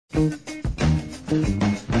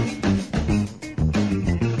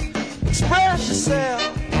Express yourself.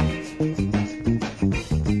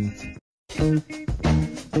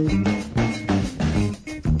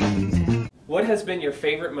 What has been your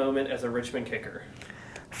favorite moment as a Richmond kicker?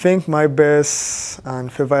 I think my best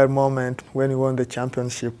and favorite moment when we won the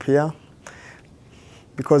championship here,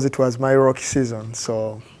 because it was my rookie season,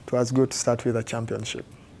 so it was good to start with a championship.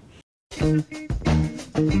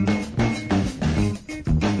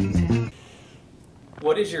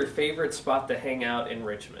 What is your favorite spot to hang out in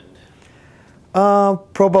Richmond?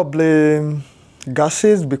 Probably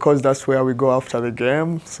Gus's, because that's where we go after the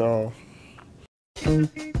game. So.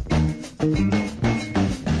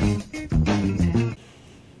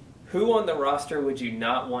 Who on the roster would you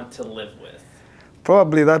not want to live with?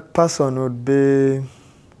 Probably that person would be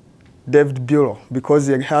David Bureau, because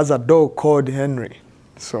he has a dog called Henry.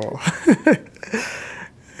 So.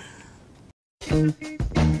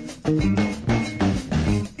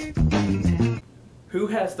 Who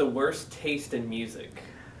has the worst taste in music?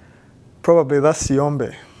 Probably that's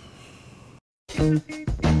Yombe.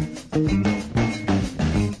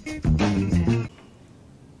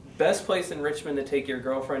 Best place in Richmond to take your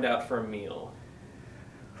girlfriend out for a meal?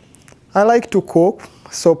 I like to cook,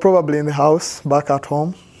 so probably in the house, back at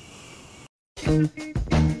home.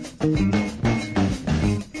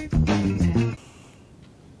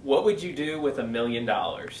 What would you do with $1 million?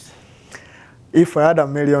 If I had $1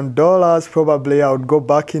 million, probably I would go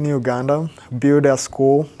back in Uganda, build a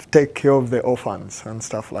school, take care of the orphans and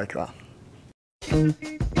stuff like that.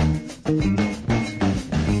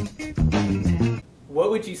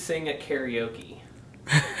 What would you sing at karaoke?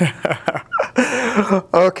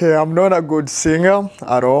 Okay, I'm not a good singer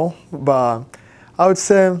at all, but I would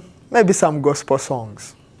say maybe some gospel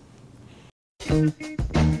songs.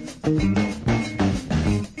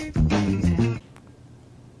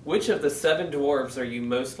 Which of the 7 dwarves are you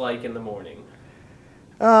most like in the morning?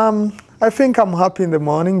 I think I'm happy in the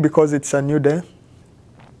morning because it's a new day.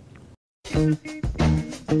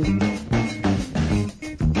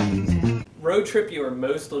 Road trip you are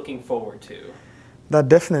most looking forward to? That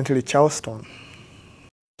definitely Charleston.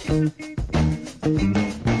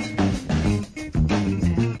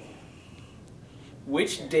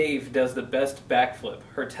 Which Dave does the best backflip,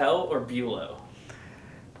 Hertel or Bulow?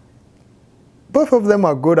 Both of them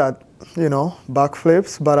are good at,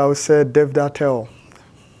 backflips, but I would say Dave Dartel.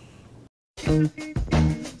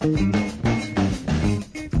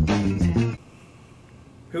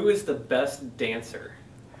 Who is the best dancer?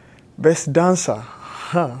 Best dancer?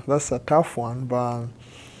 Huh, that's a tough one, but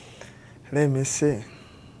let me see.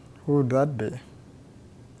 Who would that be?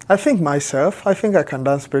 I think myself. I think I can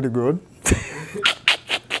dance pretty good.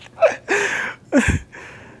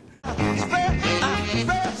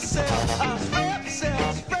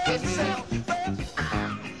 Spread yourself.